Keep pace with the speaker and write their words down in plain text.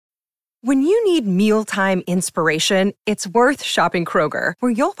When you need mealtime inspiration, it's worth shopping Kroger,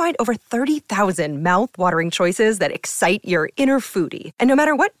 where you'll find over 30,000 mouth-watering choices that excite your inner foodie. And no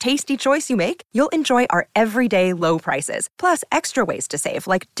matter what tasty choice you make, you'll enjoy our everyday low prices, plus extra ways to save,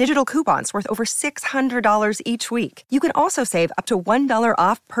 like digital coupons worth over $600 each week. You can also save up to $1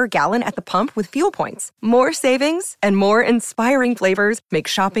 off per gallon at the pump with fuel points. More savings and more inspiring flavors make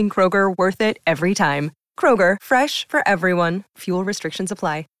shopping Kroger worth it every time. Kroger, fresh for everyone. Fuel restrictions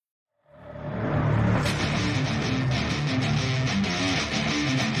apply.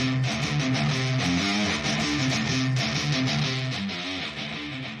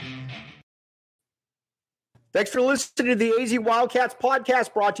 Thanks for listening to the AZ Wildcats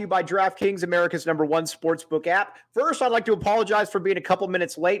podcast, brought to you by DraftKings, America's #1 sportsbook app. First, I'd like to apologize for being a couple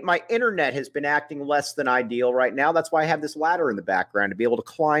minutes late. My internet has been acting less than ideal right now. That's why I have this ladder in the background to be able to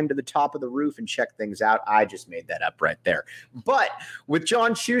climb to the top of the roof and check things out. I just made that up right there. But with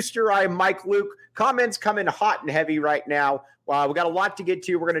John Schuster, I am Mike Luke. Comments come in hot and heavy right now. We got a lot to get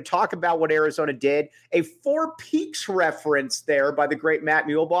to. We're going to talk about what Arizona did. A Four Peaks reference there by the great Matt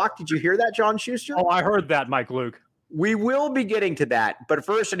Muehlbach. Did you hear that, John Schuster? Oh, I heard that, Mike Luke. We will be getting to that. But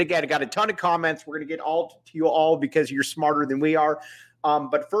first, and again, I got a ton of comments. We're going to get all to you all because you're smarter than we are.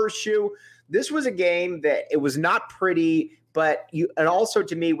 But first, Shu, this was a game that it was not pretty, but and also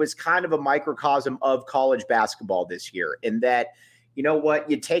to me was kind of a microcosm of college basketball this year, in that, you know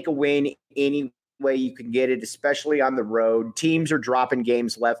what, you take a win any way you can get it, especially on the road. Teams are dropping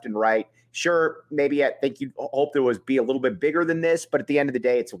games left and right. Sure, maybe I think you hope there was be a little bit bigger than this, but at the end of the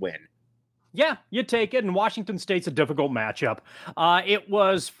day, it's a win. Yeah, you take it, and Washington State's a difficult matchup. It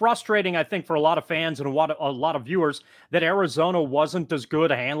was frustrating, I think, for a lot of fans and a lot of viewers that Arizona wasn't as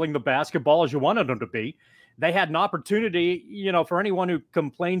good at handling the basketball as you wanted them to be. They had an opportunity, for anyone who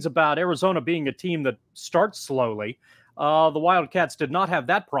complains about Arizona being a team that starts slowly. The Wildcats did not have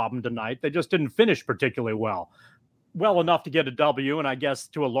that problem tonight. They just didn't finish particularly well enough to get a W, and I guess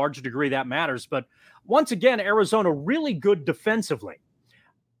to a large degree that matters. But once again, Arizona really good defensively,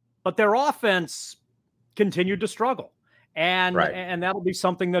 but their offense continued to struggle, and that'll be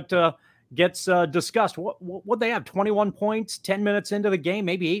something that gets discussed. What they have? 21 points, 10 minutes into the game,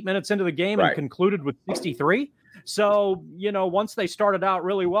 maybe 8 minutes into the game, and concluded with 63. So once they started out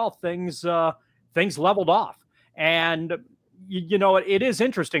really well, things leveled off. And, it is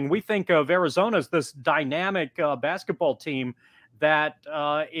interesting. We think of Arizona as this dynamic basketball team that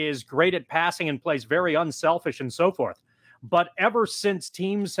is great at passing and plays very unselfish and so forth. But ever since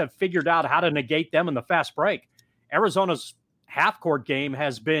teams have figured out how to negate them in the fast break, Arizona's half-court game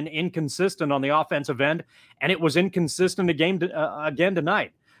has been inconsistent on the offensive end, and it was inconsistent again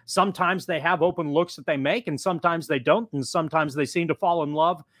tonight. Sometimes they have open looks that they make, and sometimes they don't, and sometimes they seem to fall in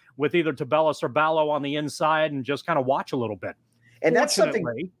love with either Tabellus or Ballo on the inside and just kind of watch a little bit. And that's something.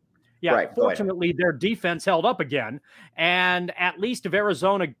 Fortunately, their defense held up again. And at least if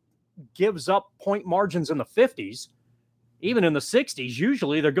Arizona gives up point margins in the 50s, even in the 60s,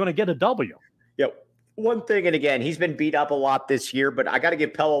 usually they're going to get a W. Yep. One thing, and again, he's been beat up a lot this year, but I got to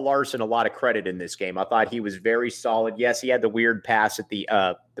give Pelle Larsson a lot of credit in this game. I thought he was very solid. Yes, he had the weird pass at the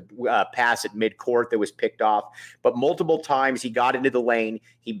pass at midcourt that was picked off, but multiple times he got into the lane,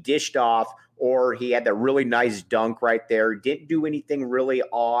 he dished off, or he had that really nice dunk right there. Didn't do anything really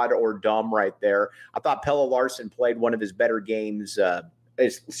odd or dumb right there. I thought Pelle Larsson played one of his better games,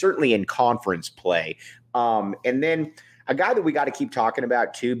 certainly in conference play. And then a guy that we got to keep talking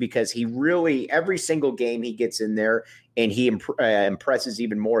about too, because he really, every single game he gets in there and he impresses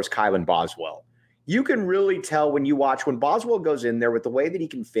even more, is Kylan Boswell. You can really tell when Boswell goes in there with the way that he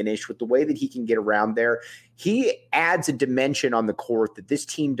can finish, with the way that he can get around there, he adds a dimension on the court that this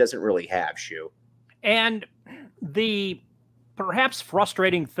team doesn't really have, Shu. And the perhaps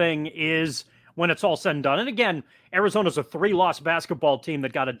frustrating thing is when it's all said and done. And again, Arizona's a 3-loss basketball team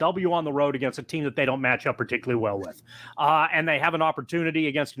that got a W on the road against a team that they don't match up particularly well with. And they have an opportunity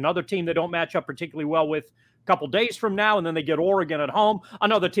against another team they don't match up particularly well with a couple days from now, and then they get Oregon at home,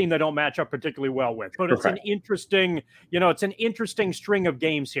 another team they don't match up particularly well with. But it's an interesting, string of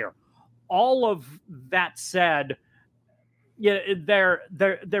games here. All of that said,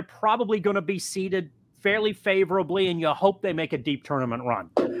 they're probably going to be seeded fairly favorably, and you hope they make a deep tournament run.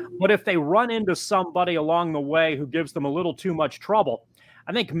 But if they run into somebody along the way who gives them a little too much trouble,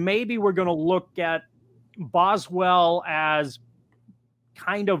 I think maybe we're going to look at Boswell as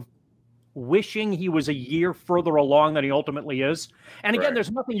kind of wishing he was a year further along than he ultimately is. And again,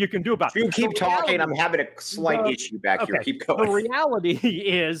 there's nothing you can do about it. You keep talking. I'm having a slight issue back here. Keep going. The reality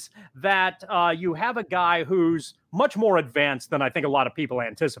is that you have a guy who's much more advanced than I think a lot of people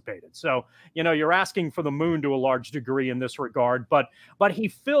anticipated. So, you're asking for the moon to a large degree in this regard, but he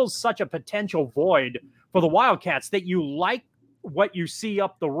fills such a potential void for the Wildcats that you like what you see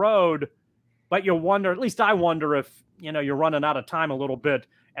up the road, but you wonder, at least I wonder, if, you're running out of time a little bit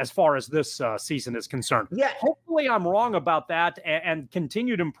as far as this season is concerned. Yeah. Hopefully I'm wrong about that, and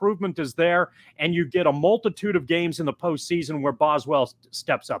continued improvement is there, and you get a multitude of games in the postseason where Boswell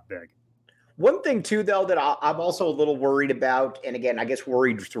steps up big. One thing, too, though, that I'm also a little worried about, and again, I guess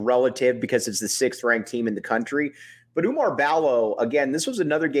worried is relative because it's the 6th-ranked team in the country, but Oumar Ballo, again, this was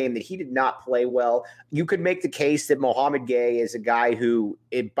another game that he did not play well. You could make the case that Mohamed Gay is a guy who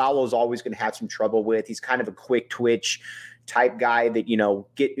Ballo's always going to have some trouble with. He's kind of a quick twitch type guy that,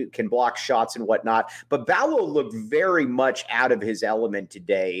 can block shots and whatnot. But Ballo looked very much out of his element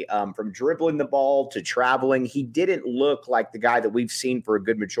today, from dribbling the ball to traveling. He didn't look like the guy that we've seen for a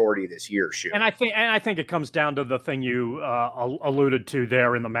good majority of this year. And I think it comes down to the thing you alluded to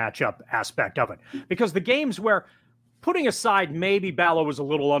there in the matchup aspect of it, because the games where, putting aside maybe Ballo was a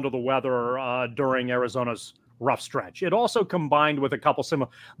little under the weather during Arizona's rough stretch, it also combined with a couple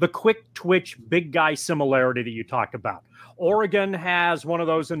the quick twitch, big guy similarity that you talked about. Oregon has one of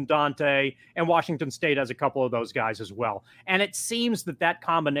those in Dante, and Washington State has a couple of those guys as well. And it seems that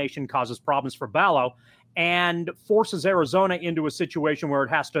combination causes problems for Ballo and forces Arizona into a situation where it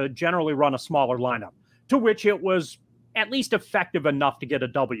has to generally run a smaller lineup, to which it was at least effective enough to get a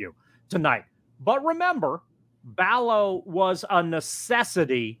W tonight. But remember, Ballo was a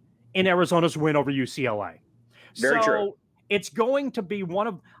necessity in Arizona's win over UCLA. Very true. It's going to be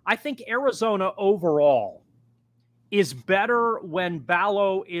I think Arizona overall is better when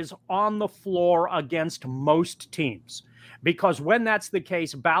Ballo is on the floor against most teams, because when that's the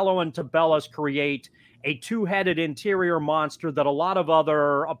case, Ballo and Tabelas create a two-headed interior monster that a lot of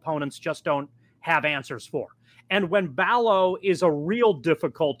other opponents just don't have answers for. And when Ballo is a real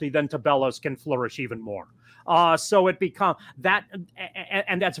difficulty, then Tabelas can flourish even more. So it becomes that,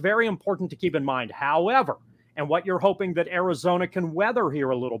 and that's very important to keep in mind. However, and what you're hoping that Arizona can weather here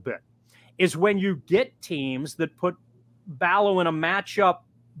a little bit is when you get teams that put Ballo in a matchup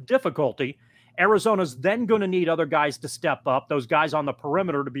difficulty, Arizona's then going to need other guys to step up, those guys on the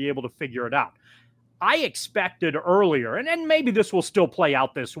perimeter, to be able to figure it out. I expected earlier, and maybe this will still play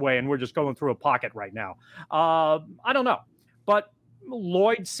out this way, and we're just going through a pocket right now. I don't know. But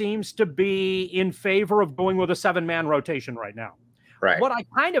Lloyd seems to be in favor of going with a 7-man rotation right now. Right. What I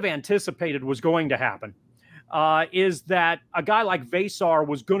kind of anticipated was going to happen is that a guy like Vesar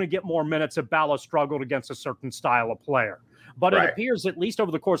was going to get more minutes if Ballo struggled against a certain style of player. But It appears, at least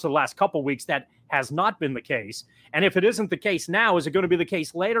over the course of the last couple of weeks, that has not been the case. And if it isn't the case now, is it going to be the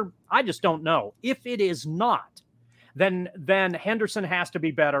case later? I just don't know. If it is not, then Henderson has to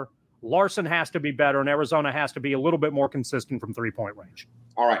be better, Larson has to be better, and Arizona has to be a little bit more consistent from three-point range.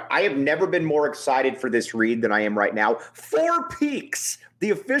 All right. I have never been more excited for this read than I am right now. 4 Peaks, the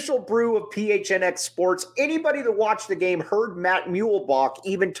official brew of PHNX Sports. Anybody that watched the game heard Matt Muehlbach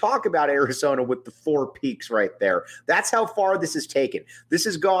even talk about Arizona with the 4 Peaks right there. That's how far this has taken. This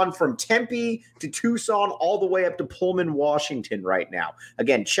has gone from Tempe to Tucson all the way up to Pullman, Washington right now.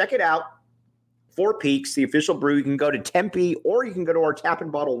 Again, check it out. 4 Peaks, the official brew. You can go to Tempe, or you can go to our Tap and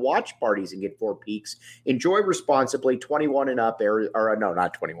Bottle watch parties and get 4 Peaks. Enjoy responsibly, 21 and up. Or no,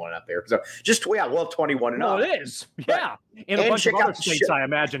 not 21 and up there. So just, well, 21 and up. Well, it is. Yeah. In a bunch of other states, I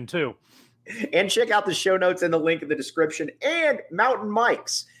imagine, too. And check out the show notes and the link in the description. And Mountain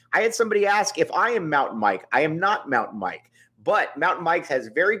Mike's. I had somebody ask if I am Mountain Mike. I am not Mountain Mike. But Mountain Mike's has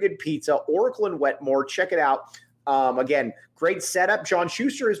very good pizza, Oracle and Wetmore. Check it out. Again, great setup. John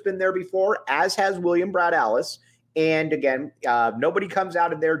Schuster has been there before, as has William Brad Alice. And again, nobody comes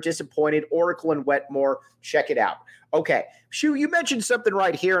out of there disappointed. Oracle and Wetmore, check it out. Okay, Shu, you mentioned something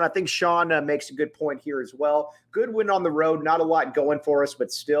right here, and I think Sean makes a good point here as well. Good win on the road, not a lot going for us, but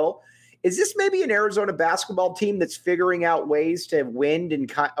still. Is this maybe an Arizona basketball team that's figuring out ways to win in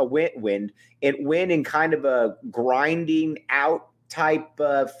kind of a grinding out type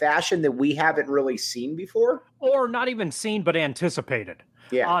fashion that we haven't really seen before? Or not even seen, but anticipated.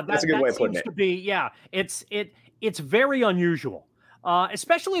 Yeah, that's a good way of putting it. It's very unusual,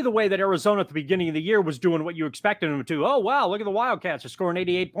 especially the way that Arizona at the beginning of the year was doing what you expected them to. Oh, wow, look at the Wildcats. They're scoring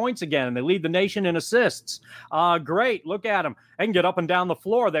 88 points again, and they lead the nation in assists. Great, look at them. They can get up and down the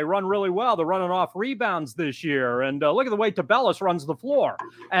floor. They run really well. They're running off rebounds this year. And look at the way Tabelas runs the floor.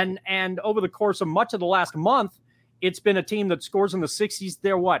 And over the course of much of the last month, it's been a team that scores in the 60s.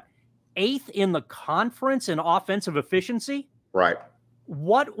 They're 8th in the conference in offensive efficiency. Right.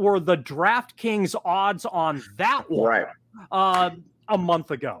 What were the DraftKings odds on that one a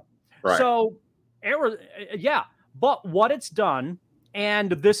month ago? Right. So, yeah, but what it's done,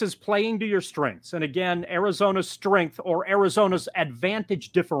 and this is playing to your strengths. And again, Arizona's strength or Arizona's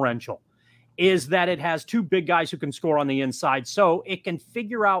advantage differential is that it has two big guys who can score on the inside. So it can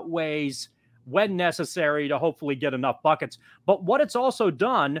figure out ways when necessary to hopefully get enough buckets. But what it's also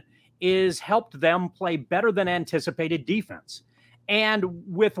done is helped them play better than anticipated defense. And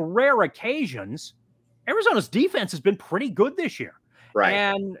with rare occasions, Arizona's defense has been pretty good this year. Right.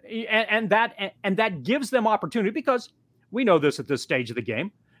 And that gives them opportunity, because we know this at this stage of the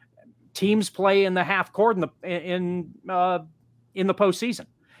game. Teams play in the half court in the postseason.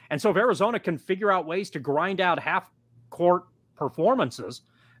 And so if Arizona can figure out ways to grind out half court performances,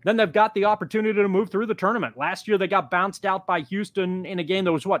 then they've got the opportunity to move through the tournament. Last year, they got bounced out by Houston in a game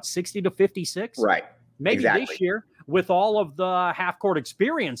that was 60-56. Right. Maybe this year, with all of the half court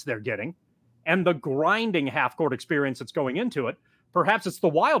experience they're getting and the grinding half court experience that's going into it, perhaps it's the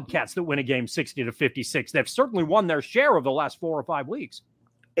Wildcats that win a game 60-56. They've certainly won their share of the last 4 or 5 weeks.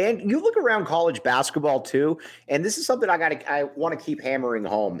 And you look around college basketball too, and this is something I want to keep hammering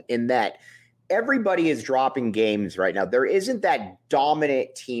home, in that everybody is dropping games right now. There isn't that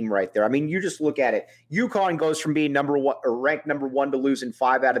dominant team right there. I mean, you just look at it. UConn goes from being number one or ranked number 1 to losing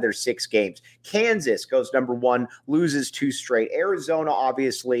 5 out of their 6 games. Kansas goes number 1, loses 2 straight. Arizona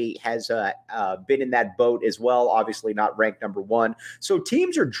obviously has been in that boat as well. Obviously not ranked number 1. So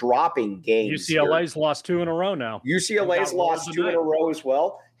teams are dropping games. UCLA's lost 2 in a row now. UCLA's lost 2 in a row as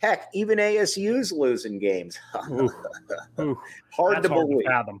well. Heck, even ASU's losing games. Hard to believe.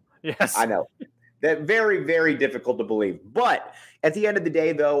 Fathom. Yes, I know. That very, very difficult to believe. But at the end of the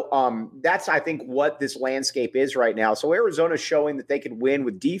day, though, that's, I think, what this landscape is right now. So Arizona showing that they can win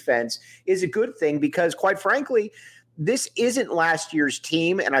with defense is a good thing, because, quite frankly, this isn't last year's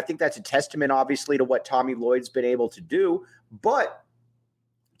team. And I think that's a testament, obviously, to what Tommy Lloyd's been able to do. But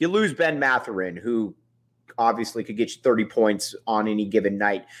you lose Ben Mathurin, who obviously could get you 30 points on any given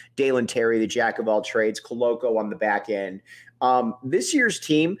night. Dalen Terry, the jack of all trades. Koloko on the back end. This year's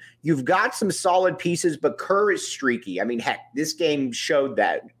team, you've got some solid pieces, but Kerr is streaky. I mean, heck, this game showed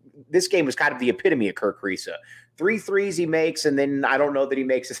that. This game was kind of the epitome of Kerr Kriisa. 3 threes he makes, and then I don't know that he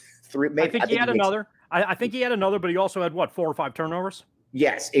makes a 3. I think he had another. I think he had another, but he also had, 4 or 5 turnovers?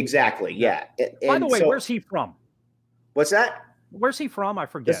 Yes, exactly. Yeah. By the way, where's he from? What's that? Where's he from? I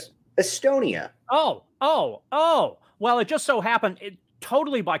forget. Estonia. Oh. Well, it just so happened,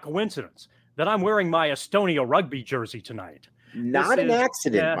 totally by coincidence, that I'm wearing my Estonia rugby jersey tonight. Not an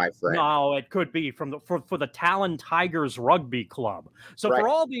accident, my friend. No, it could be for the Talon Tigers Rugby Club. So for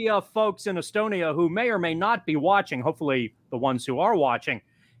all the folks in Estonia who may or may not be watching, hopefully the ones who are watching,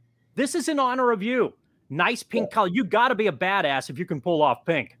 this is in honor of you. Nice pink color. You got to be a badass if you can pull off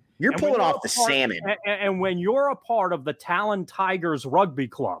pink. You're pulling off the salmon. And when you're a part of the Talon Tigers Rugby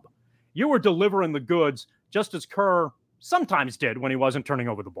Club, you were delivering the goods, just as Kerr sometimes did when he wasn't turning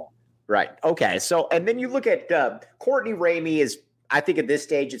over the ball. Right. Okay. So, and then you look at Courtney Ramey is, I think at this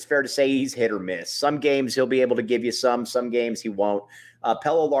stage, it's fair to say he's hit or miss. Some games he'll be able to give you some games he won't.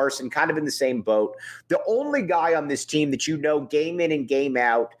 Pelle Larsson kind of in the same boat. The only guy on this team that game in and game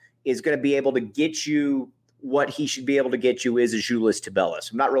out is going to be able to get you what he should be able to get you is Azuolas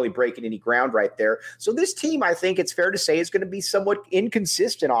Tubelis. I'm not really breaking any ground right there. So this team, I think it's fair to say, is going to be somewhat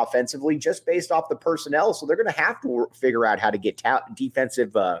inconsistent offensively just based off the personnel. So they're going to have to figure out how to get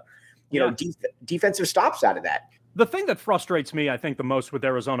defensive defensive stops out of that. The thing that frustrates me, I think, the most with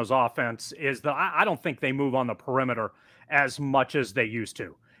Arizona's offense is that I don't think they move on the perimeter as much as they used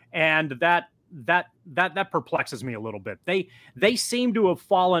to. And that perplexes me a little bit. They seem to have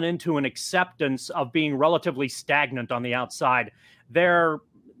fallen into an acceptance of being relatively stagnant on the outside. They're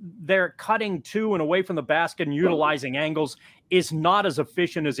cutting to and away from the basket and utilizing angles is not as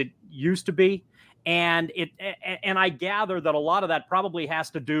efficient as it used to be. And I gather that a lot of that probably has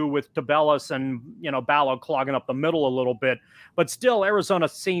to do with Tubelis and, Ballo clogging up the middle a little bit. But still, Arizona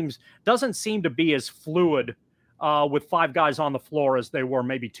doesn't seem to be as fluid with 5 guys on the floor as they were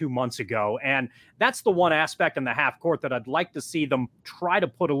maybe 2 months ago. And that's the one aspect in the half court that I'd like to see them try to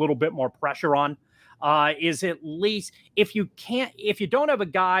put a little bit more pressure on. Is at least if you don't have a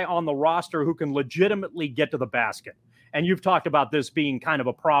guy on the roster who can legitimately get to the basket. And you've talked about this being kind of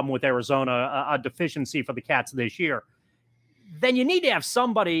a problem with Arizona, a deficiency for the Cats this year. Then you need to have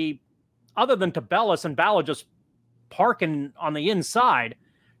somebody other than Tubelis and Ballo just parking on the inside.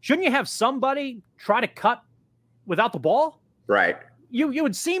 Shouldn't you have somebody try to cut without the ball? Right. You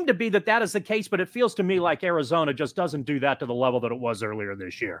would seem to be that is the case, but it feels to me like Arizona just doesn't do that to the level that it was earlier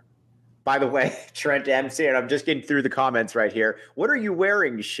this year. By the way, Trent MC, and I'm just getting through the comments right here. What are you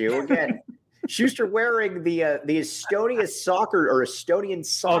wearing, Shu? Again, Schuster wearing the Estonian soccer.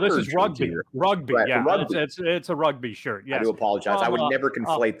 Oh, this is rugby. Here. Rugby, Right, yeah. rugby. It's a rugby shirt. Yes. I do apologize. I would never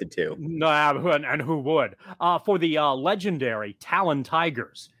conflate the two. No, and who would? For the legendary Talon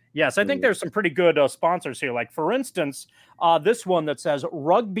Tigers. Yes, I think there's some pretty good sponsors here. Like, for instance, this one that says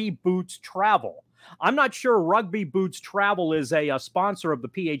Rugby Boots Travel. I'm not sure Rugby Boots Travel is a sponsor of the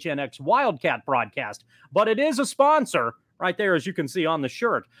PHNX Wildcat broadcast, but it is a sponsor right there, as you can see on the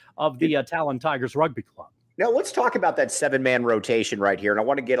shirt, of the Talon Tigers Rugby Club. Now, let's talk about that 7-man rotation right here. And I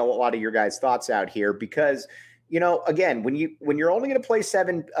want to get a lot of your guys' thoughts out here because, again, when you're only going to play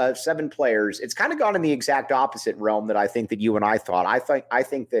seven players, it's kind of gone in the exact opposite realm that I think that you and I thought. I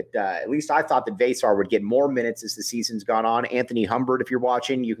think that at least I thought that Vasar would get more minutes as the season's gone on. Anthony Humbert, if you're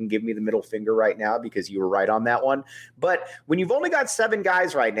watching, you can give me the middle finger right now because you were right on that one. But when you've only got 7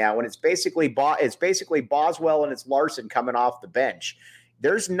 guys right now, and it's basically Boswell and it's Larson coming off the bench,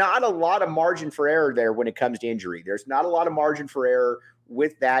 there's not a lot of margin for error there when it comes to injury. There's not a lot of margin for error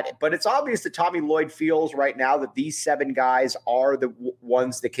with that, but it's obvious that Tommy Lloyd feels right now that these 7 guys are the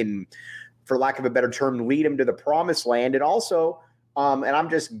ones that can, for lack of a better term, lead him to the promised land. And also, and I'm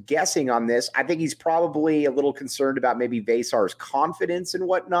just guessing on this, I think he's probably a little concerned about maybe Vasar's confidence and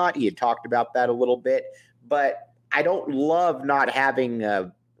whatnot. He had talked about that a little bit, but I don't love not having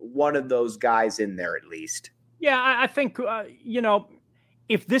one of those guys in there at least. Yeah, I think,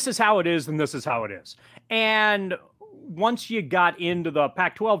 if this is how it is, then this is how it is. And once you got into the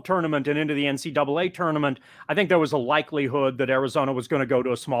Pac-12 tournament and into the NCAA tournament, I think there was a likelihood that Arizona was going to go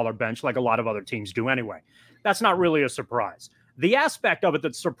to a smaller bench like a lot of other teams do anyway. That's not really a surprise. The aspect of it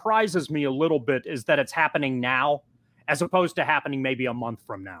that surprises me a little bit is that it's happening now as opposed to happening maybe a month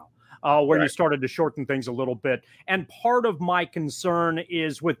from now, where you started to shorten things a little bit. And part of my concern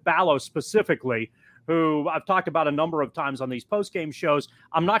is with Ballo specifically, who I've talked about a number of times on these post-game shows.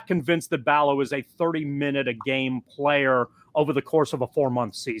 I'm not convinced that Ballo is a 30-minute-a-game player over the course of a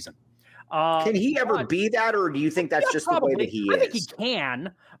 4-month season. Can he ever be that, or do you think that's just probably the way that he is? I think he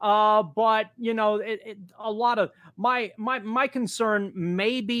can, but a lot of my concern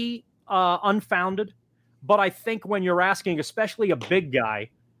may be unfounded. But I think when you're asking, especially a big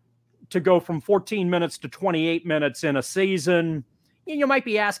guy, to go from 14 minutes to 28 minutes in a season, you might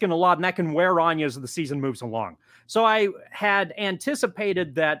be asking a lot, and that can wear on you as the season moves along. So I had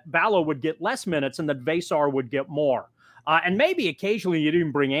anticipated that Ballo would get less minutes and that Vasar would get more. And maybe occasionally you'd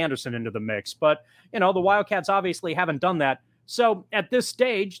even bring Anderson into the mix. But, the Wildcats obviously haven't done that. So at this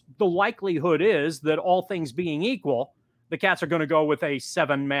stage, the likelihood is that all things being equal, the Cats are going to go with a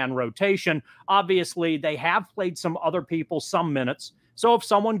 7-man rotation. Obviously, they have played some other people some minutes. So if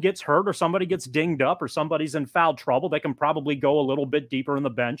someone gets hurt or somebody gets dinged up or somebody's in foul trouble, they can probably go a little bit deeper in the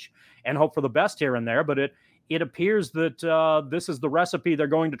bench and hope for the best here and there. But it appears that this is the recipe they're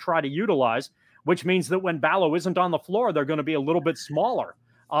going to try to utilize, which means that when Ballo isn't on the floor, they're going to be a little bit smaller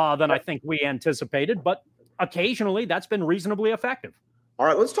than I think we anticipated. But occasionally that's been reasonably effective. All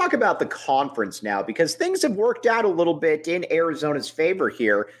right, let's talk about the conference now because things have worked out a little bit in Arizona's favor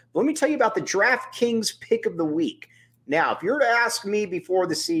here. Let me tell you about the DraftKings pick of the week. Now, if you were to ask me before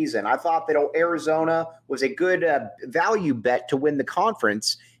the season, I thought that Arizona was a good value bet to win the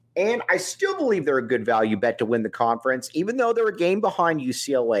conference. And I still believe they're a good value bet to win the conference, even though they're a game behind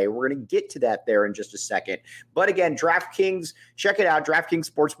UCLA. We're going to get to that there in just a second. But again, DraftKings, check it out,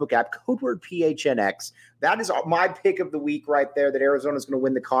 DraftKings Sportsbook app, code word PHNX. That is my pick of the week right there, that Arizona's going to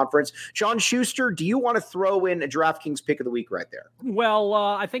win the conference. Sean Schuster, do you want to throw in a DraftKings pick of the week right there? Well,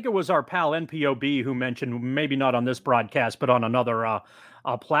 I think it was our pal NPOB who mentioned, maybe not on this broadcast, but on another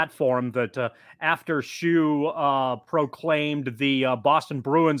platform, that after Shu proclaimed the Boston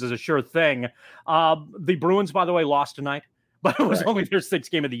Bruins as a sure thing, the Bruins, by the way, lost tonight, but it was only their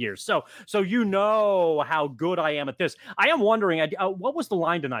 6th game of the year. So you know how good I am at this. I am wondering, what was the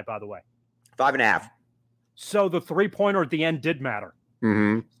line tonight, by the way? 5.5. So the 3-pointer at the end did matter.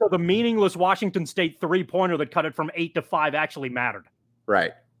 Mm-hmm. So the meaningless Washington State 3-pointer that cut it from 8 to 5 actually mattered.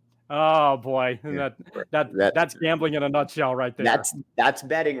 Right. Oh boy, that's gambling in a nutshell, right there. That's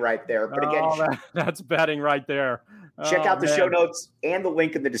betting right there. But again, that's betting right there. Check out the show notes and the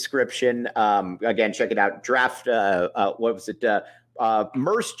link in the description. Again, check it out. Draft. What was it?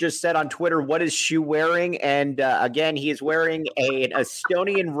 Merce just said on Twitter, "What is Shu wearing?" And again, he is wearing an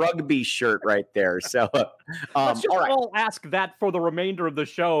Estonian rugby shirt right there. So let's just all ask that for the remainder of the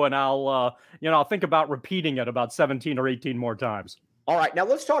show, and I'll think about repeating it about 17 or 18 more times. All right, now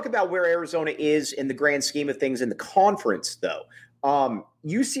let's talk about where Arizona is in the grand scheme of things in the conference, though.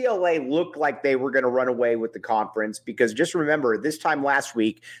 UCLA looked like they were going to run away with the conference because just remember this time last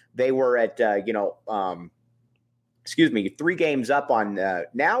week, they were at, 3 games up on,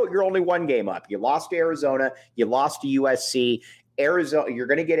 now you're only 1 game up. You lost to Arizona. You lost to USC. Arizona, you're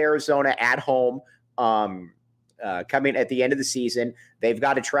going to get Arizona at home coming at the end of the season. They've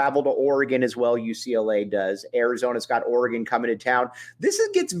got to travel to Oregon as well. UCLA does. Arizona's got Oregon coming to town.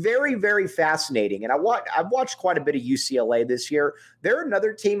 Gets very, very fascinating. And I've watched quite a bit of UCLA this year. They're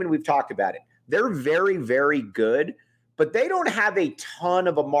another team, and we've talked about it. They're very, very good, but they don't have a ton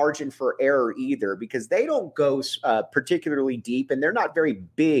of a margin for error either because they don't go particularly deep, and they're not very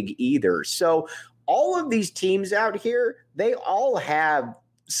big either. So all of these teams out here, they all have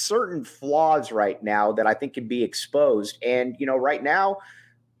certain flaws right now that I think can be exposed. And, right now,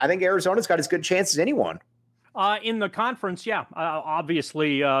 I think Arizona's got as good a chance as anyone. In the conference, yeah.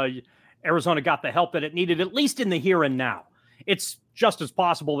 Obviously, Arizona got the help that it needed, at least in the here and now. It's just as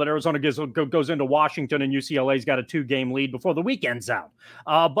possible that Arizona goes into Washington and UCLA's got a 2-game lead before the weekend's out.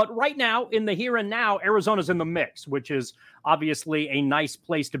 But right now, in the here and now, Arizona's in the mix, which is obviously a nice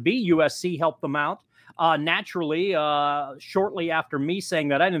place to be. USC helped them out. Naturally, shortly after me saying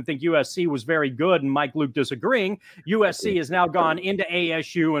that I didn't think USC was very good and Mike Luke disagreeing, USC has now gone into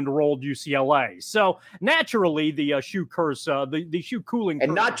ASU and rolled UCLA. So naturally, the shoe curse, the shoe cooling.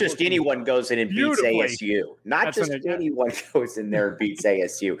 And not just anyone goes in and beats ASU. Not just anyone goes in there and beats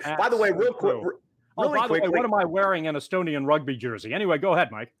ASU. By the way, real quick. By the way, what am I wearing? An Estonian rugby jersey. Anyway, go ahead,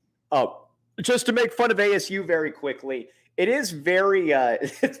 Mike. Oh, just to make fun of ASU very quickly. It is very,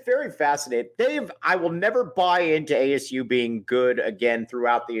 it's very fascinating. I will never buy into ASU being good again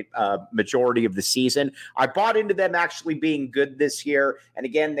throughout the majority of the season. I bought into them actually being good this year. And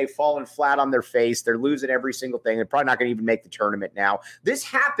again, they've fallen flat on their face. They're losing every single thing. They're probably not going to even make the tournament now. This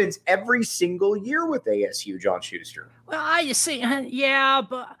happens every single year with ASU, John Schuster. Well, I see. Yeah,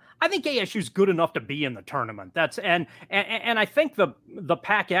 but I think ASU is good enough to be in the tournament. And I think the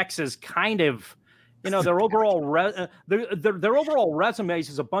Pac-X is kind of, their overall their overall resumes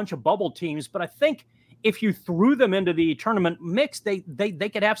is a bunch of bubble teams, but I think if you threw them into the tournament mix, they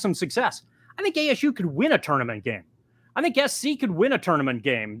could have some success. I think ASU could win a tournament game. I think SC could win a tournament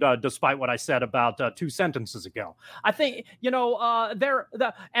game, despite what I said about 2 sentences ago. I think and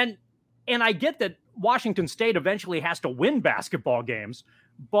I get that Washington State eventually has to win basketball games,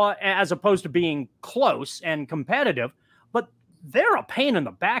 but as opposed to being close and competitive, but they're a pain in the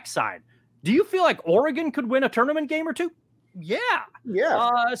backside. Do you feel like Oregon could win a tournament game or 2? Yeah.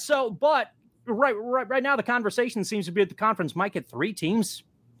 But right now the conversation seems to be at the conference might get 3 teams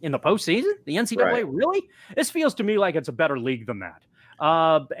in the postseason. The NCAA, really? This feels to me like it's a better league than that.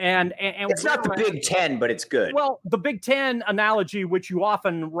 And it's not the Big Ten, but it's good. Well, the Big Ten analogy, which you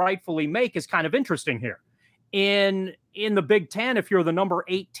often rightfully make, is kind of interesting here. In the Big Ten, if you're the number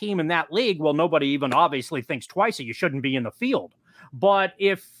 8 team in that league, well, nobody even obviously thinks twice that you shouldn't be in the field. But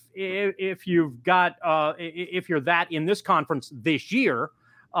if you've got if you're that in this conference this year,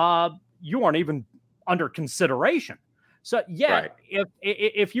 you aren't even under consideration. So right.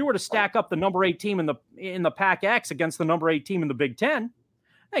 If you were to stack up the number 8 team in the Pac-X against the number 8 team in the Big Ten,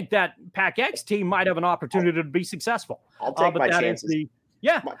 I think that Pac-X team might have an opportunity to be successful. I'll take my chances.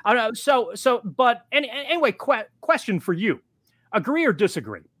 I know. But anyway, question for you: agree or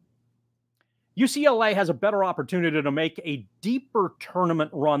disagree? UCLA has a better opportunity to make a deeper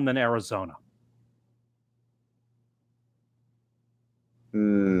tournament run than Arizona. Let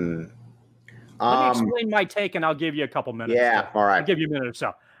me explain my take, and I'll give you a couple minutes. Yeah, all right. I'll give you a minute or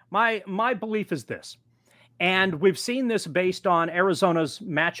so. My belief is this, and we've seen this based on Arizona's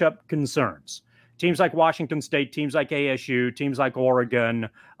matchup concerns. Teams like Washington State, teams like ASU, teams like Oregon.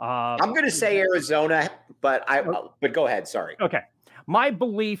 I'm going to say Arizona, but go ahead. Sorry. Okay. My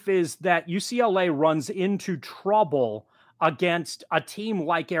belief is that UCLA runs into trouble against a team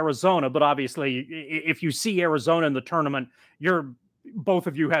like Arizona, but obviously, if you see Arizona in the tournament, both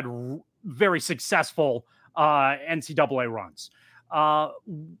of you had very successful NCAA runs.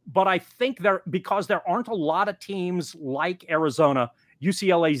 But I think because there aren't a lot of teams like Arizona,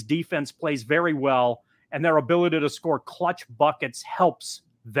 UCLA's defense plays very well, and their ability to score clutch buckets helps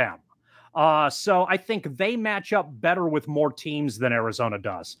them. So I think they match up better with more teams than Arizona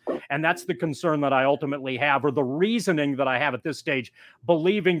does. And that's the concern that I ultimately have, or the reasoning that I have at this stage,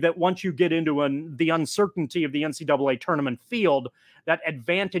 believing that once you get into the uncertainty of the NCAA tournament field, that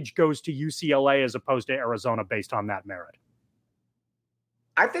advantage goes to UCLA as opposed to Arizona based on that merit.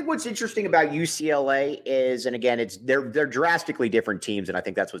 I think what's interesting about UCLA is, and again, they're drastically different teams, and I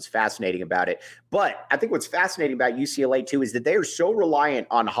think that's what's fascinating about it. But I think what's fascinating about UCLA too is that they are so reliant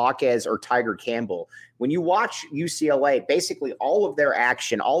on Hawkes or Tiger Campbell. When you watch UCLA, basically all of their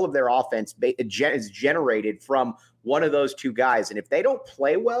action, all of their offense is generated from one of those two guys, and if they don't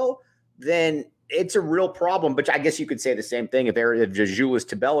play well, then it's a real problem. But I guess you could say the same thing if Julius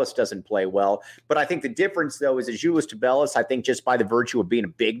Tabellis doesn't play well. But I think the difference, though, is that Julius Tabellis, I think just by the virtue of being a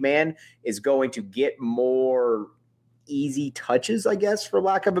big man, is going to get more easy touches, I guess, for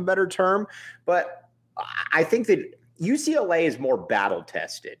lack of a better term. But I think that UCLA is more battle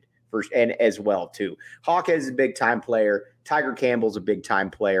tested. And as well, too. Hawkes is a big-time player. Tiger Campbell's a big-time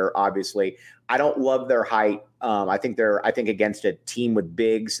player, obviously. I don't love their height. I think against a team with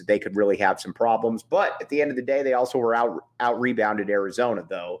bigs, they could really have some problems. But at the end of the day, they also were out rebounded Arizona,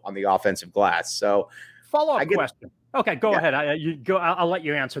 though, on the offensive glass. So follow-up question. Okay, go ahead. I'll let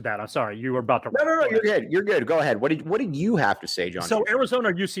you answer that. I'm sorry. You were about to. No, you're good. You're good. Go ahead. What did you have to say, John? So Arizona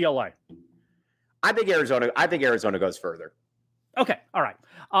or UCLA? I think Arizona goes further. Okay. All right.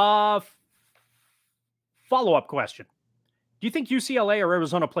 Follow-up question. Do you think UCLA or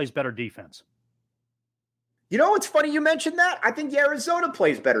Arizona plays better defense? You know, it's funny you mentioned that. I think Arizona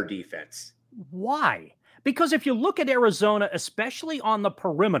plays better defense. Why? Because if you look at Arizona, especially on the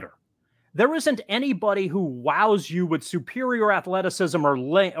perimeter, there isn't anybody who wows you with superior athleticism or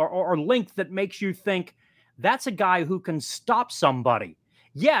length that makes you think that's a guy who can stop somebody.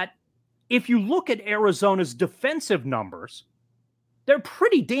 Yet, if you look at Arizona's defensive numbers, they're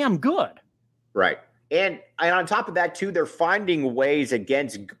pretty damn good. Right. And on top of that, too, they're finding ways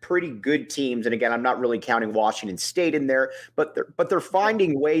against pretty good teams. And again, I'm not really counting Washington State in there, but they're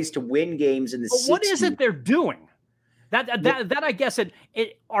finding ways to win games in the 60s. What is it they're doing? That I guess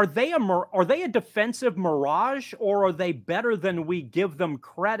are they a defensive mirage, or are they better than we give them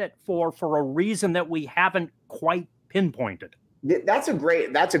credit for a reason that we haven't quite pinpointed? That's a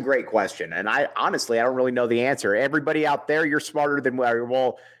great question. And I don't really know the answer. Everybody out there, you're smarter than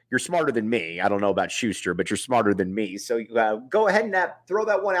you're smarter than me. I don't know about Schuster, but you're smarter than me. So go ahead and throw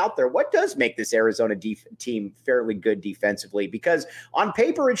that one out there. What does make this Arizona team fairly good defensively? Because on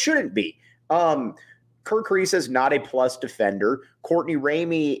paper, it shouldn't be. Kirk Reese is not a plus defender. Courtney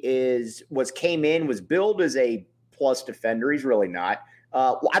Ramey was billed as a plus defender. He's really not.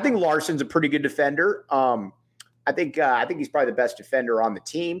 I think Larson's a pretty good defender. I think he's probably the best defender on the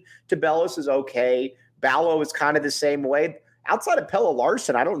team. Tabellis is okay. Ballo is kind of the same way. Outside of Pelle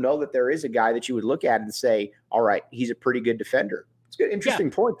Larsson, I don't know that there is a guy that you would look at and say, all right, he's a pretty good defender. It's an interesting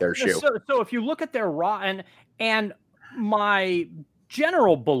point there, Shu. So if you look at their and my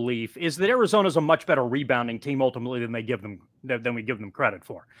general belief is that Arizona's a much better rebounding team ultimately than we give them credit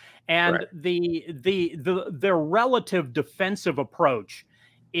for. And right. Their relative defensive approach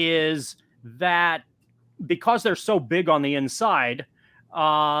is that because they're so big on the inside,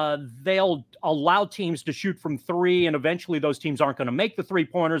 they'll allow teams to shoot from three, and eventually those teams aren't going to make the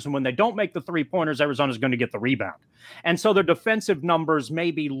three-pointers, and when they don't make the three-pointers, Arizona's going to get the rebound. And so their defensive numbers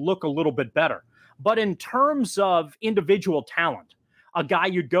maybe look a little bit better. But in terms of individual talent, a guy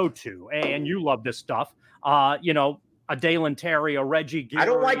you'd go to, and you love this stuff, a Dalen Terry, a Reggie Geary. I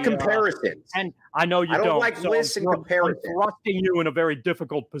don't like comparisons. And I know you don't. I don't like lists and comparisons. I'm thrusting you in a very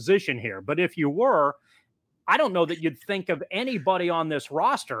difficult position here. But if you were, I don't know that you'd think of anybody on this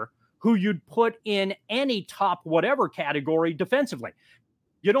roster who you'd put in any top whatever category defensively.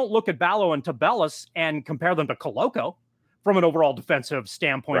 You don't look at Ballo and Tabellis and compare them to Koloko from an overall defensive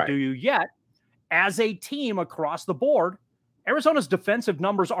standpoint, right. Do you? Yet, as a team across the board, Arizona's defensive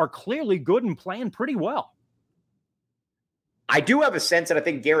numbers are clearly good and playing pretty well. I do have a sense, and I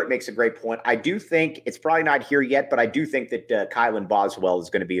think Garrett makes a great point. I do think it's probably not here yet, but I do think that Kylan Boswell is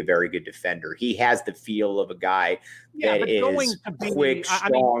going to be a very good defender. He has the feel of a guy that is quick,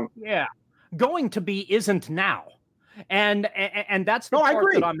 strong. Going to be isn't now. And that's the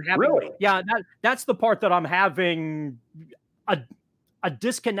part that I'm having. Really? Yeah, that's the part that I'm having a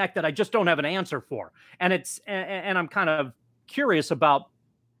disconnect that I just don't have an answer for. And I'm kind of curious about,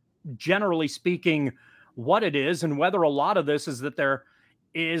 generally speaking, what it is and whether a lot of this is that there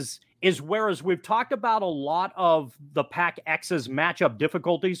is whereas we've talked about a lot of the Pac-X's matchup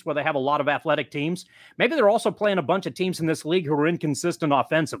difficulties where they have a lot of athletic teams. Maybe they're also playing a bunch of teams in this league who are inconsistent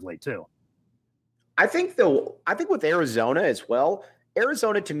offensively too. I think with Arizona as well,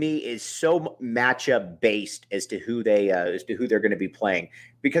 Arizona to me is so matchup based as to who they're going to be playing.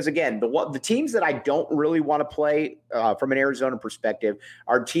 Because again, the teams that I don't really want to play from an Arizona perspective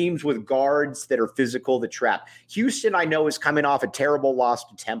are teams with guards that are physical, that trap. Houston, I know, is coming off a terrible loss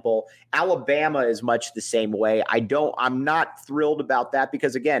to Temple. Alabama is much the same way. I'm not thrilled about that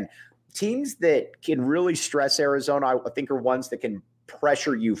because again, teams that can really stress Arizona, I think, are ones that can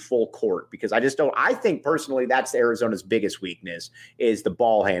pressure you full court, because I think personally that's Arizona's biggest weakness is the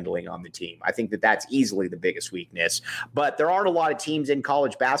ball handling on the team. I think that's easily the biggest weakness, but there aren't a lot of teams in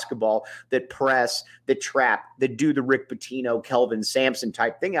college basketball that press, that trap, that do the Rick Pitino, Kelvin Sampson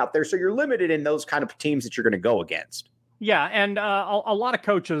type thing out there. So you're limited in those kind of teams that you're going to go against. Yeah. And a lot of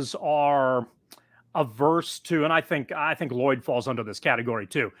coaches are averse to, and I think Lloyd falls under this category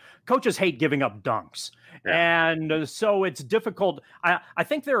too. Coaches hate giving up dunks. Yeah. And so it's difficult. I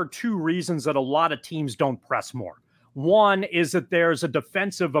think there are two reasons that a lot of teams don't press more. One is that there's a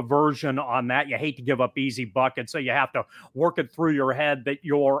defensive aversion on that. You hate to give up easy buckets, so you have to work it through your head that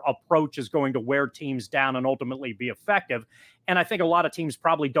your approach is going to wear teams down and ultimately be effective. And I think a lot of teams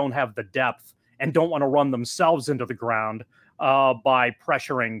probably don't have the depth and don't want to run themselves into the ground by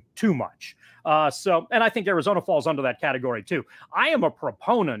pressuring too much. And I think Arizona falls under that category too. I am a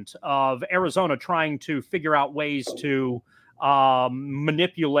proponent of Arizona trying to figure out ways to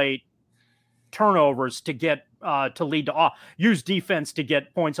manipulate turnovers to get to lead to use defense to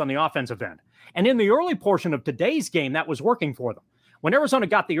get points on the offensive end. And in the early portion of today's game, that was working for them. When Arizona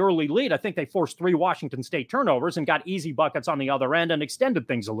got the early lead, I think they forced 3 Washington State turnovers and got easy buckets on the other end and extended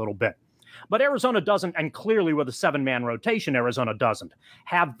things a little bit. But Arizona doesn't, and clearly with a 7-man rotation, Arizona doesn't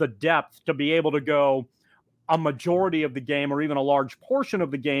have the depth to be able to go a majority of the game or even a large portion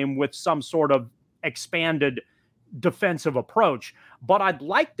of the game with some sort of expanded defensive approach. But I'd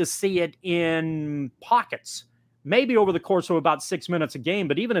like to see it in pockets, maybe over the course of about 6 minutes a game.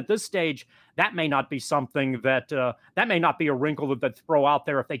 But even at this stage, that may not be something that may not be a wrinkle that they throw out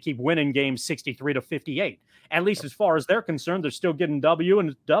there if they keep winning games 63-58. At least as far as they're concerned, they're still getting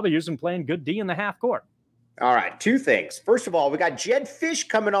W's and playing good D in the half court. All right, 2 things. First of all, we got Jed Fish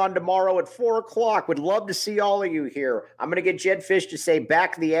coming on tomorrow at 4:00. Would love to see all of you here. I'm going to get Jed Fish to say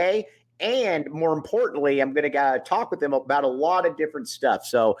back the A. And more importantly, I'm going to talk with him about a lot of different stuff.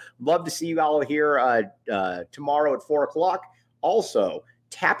 So love to see you all here tomorrow at 4:00. Also,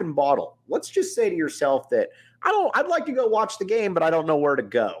 Tap and Bottle. Let's just say to yourself that I'd like to go watch the game, but I don't know where to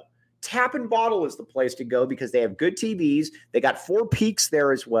go. Tap and Bottle is the place to go because they have good TVs. They got 4 Peaks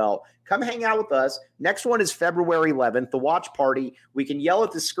there as well. Come hang out with us. Next one is February 11th, the watch party. We can yell at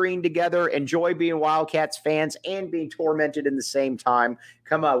the screen together, enjoy being Wildcats fans and being tormented in the same time.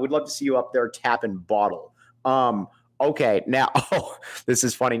 Come on. We'd love to see you up there, Tap and Bottle. Okay. Now, this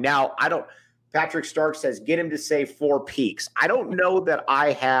is funny. Now, Patrick Stark says, get him to say 4 Peaks. I don't know that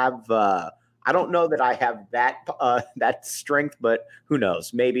I have that strength, but who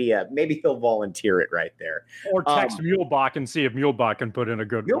knows? Maybe he'll volunteer it right there. Or text Mulebach and see if Mulebach can put in a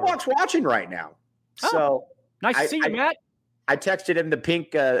good word. Mulebach's watching right now. So nice to see you, Matt. I texted him the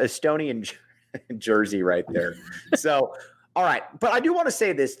pink Estonian jersey right there. So, all right. But I do want to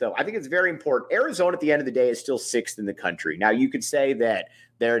say this, though. I think it's very important. Arizona, at the end of the day, is still 6th in the country. Now, you could say that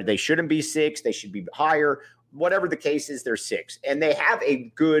they shouldn't be 6th. They should be higher. Whatever the case is, they're 6th. And they have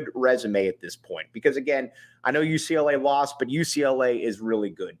a good resume at this point. Because, again, I know UCLA lost, but UCLA is really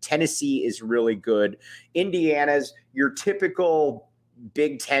good. Tennessee is really good. Indiana's your typical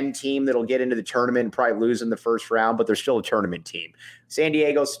Big Ten team that'll get into the tournament and probably lose in the first round, but they're still a tournament team. San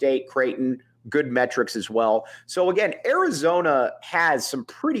Diego State, Creighton, good metrics as well. So, again, Arizona has some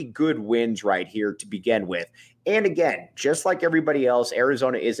pretty good wins right here to begin with. And, again, just like everybody else,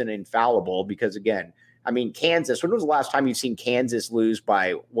 Arizona isn't infallible because, again, I mean, Kansas, when was the last time you've seen Kansas lose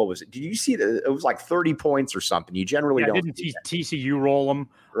by, what was it? Did you see that it was like 30 points or something? You generally don't. Didn't TCU roll them?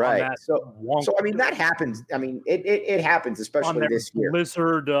 Right. So, I mean, that happens. I mean, it happens, especially this year.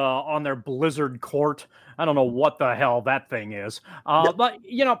 On their Blizzard court. I don't know what the hell that thing is. But,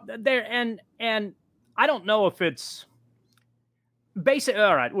 there, and I don't know if it's basic.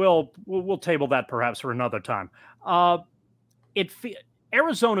 All right. We'll table that perhaps for another time.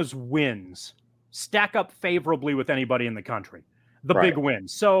 Arizona's wins stack up favorably with anybody in the country. The big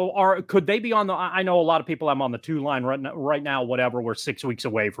wins. So could they be on the, I know a lot of people I'm on the 2 line right now, whatever, we're 6 weeks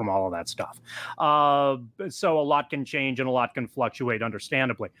away from all of that stuff. So a lot can change and a lot can fluctuate,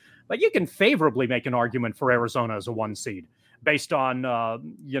 understandably. But you can favorably make an argument for Arizona as a 1 seed based on,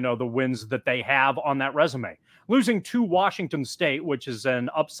 the wins that they have on that resume. Losing to Washington State, which is an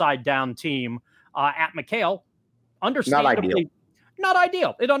upside down team at McHale, understandably, not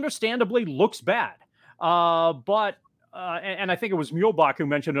ideal. It understandably looks bad. But and I think it was Muehlbach who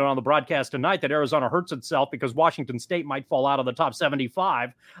mentioned it on the broadcast tonight, that Arizona hurts itself because Washington State might fall out of the top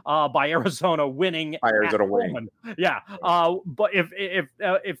 75 by Arizona winning. By Arizona winning. Yeah. But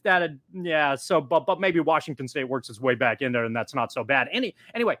if that had, yeah. So, but maybe Washington State works its way back in there, and that's not so bad.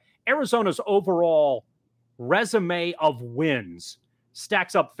 Anyway, Arizona's overall resume of wins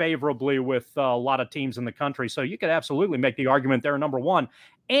stacks up favorably with a lot of teams in the country. So you could absolutely make the argument they're number one.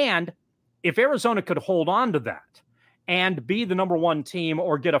 And if Arizona could hold on to that and be the number one team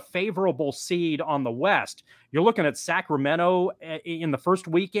or get a favorable seed on the West, you're looking at Sacramento in the first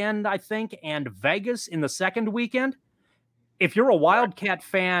weekend, I think, and Vegas in the second weekend. If you're a Wildcat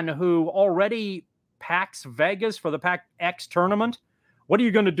fan who already packs Vegas for the Pac-X tournament, what are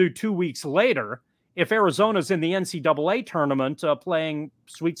you going to do 2 weeks later if Arizona's in the NCAA tournament playing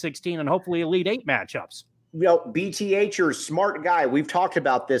Sweet 16 and hopefully Elite 8 matchups? BTH, you're a smart guy. We've talked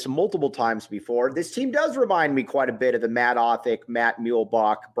about this multiple times before. This team does remind me quite a bit of the Matt Othick, Matt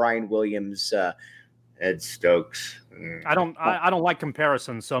Muehlbach, Brian Williams, Ed Stokes. I don't like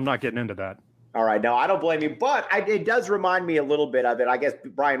comparisons, so I'm not getting into that. All right, no, I don't blame you, but it does remind me a little bit of it. I guess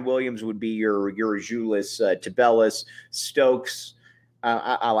Brian Williams would be your Azuelis, Tabellis, Stokes.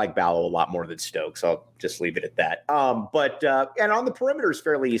 I like Ballo a lot more than Stokes. I'll just leave it at that. And on the perimeter is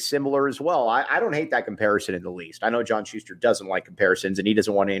fairly similar as well. I don't hate that comparison in the least. I know John Schuster doesn't like comparisons, and he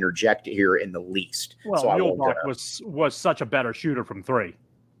doesn't want to interject here in the least. Well, Muehlbach was such a better shooter from three.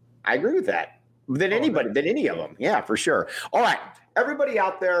 I agree with that. Than any of them. Yeah, for sure. All right. Everybody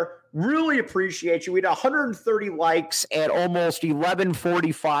out there, really appreciate you. We had 130 likes at almost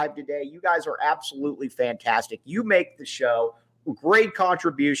 11:45 today. You guys are absolutely fantastic. You make the show. Great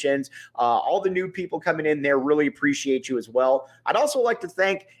contributions. All the new people coming in there, really appreciate you as well. I'd also like to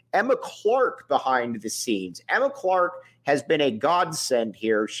thank Emma Clark behind the scenes. Emma Clark has been a godsend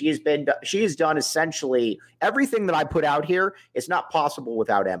here. She has done essentially everything that I put out here. It's not possible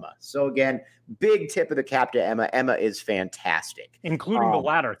without Emma. So again, big tip of the cap to Emma. Emma is fantastic. Including the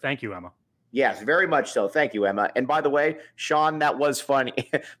latter. Thank you, Emma. Yes, very much so. Thank you, Emma. And by the way, Sean, that was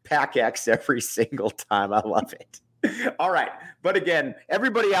funny. Pack X every single time. I love it. All right. But again,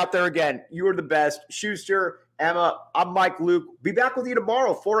 everybody out there, again, you are the best. Schuster, Emma, I'm Mike Luke. Be back with you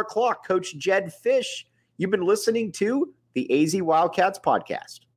tomorrow, 4:00. Coach Jed Fish. You've been listening to the AZ Wildcats podcast.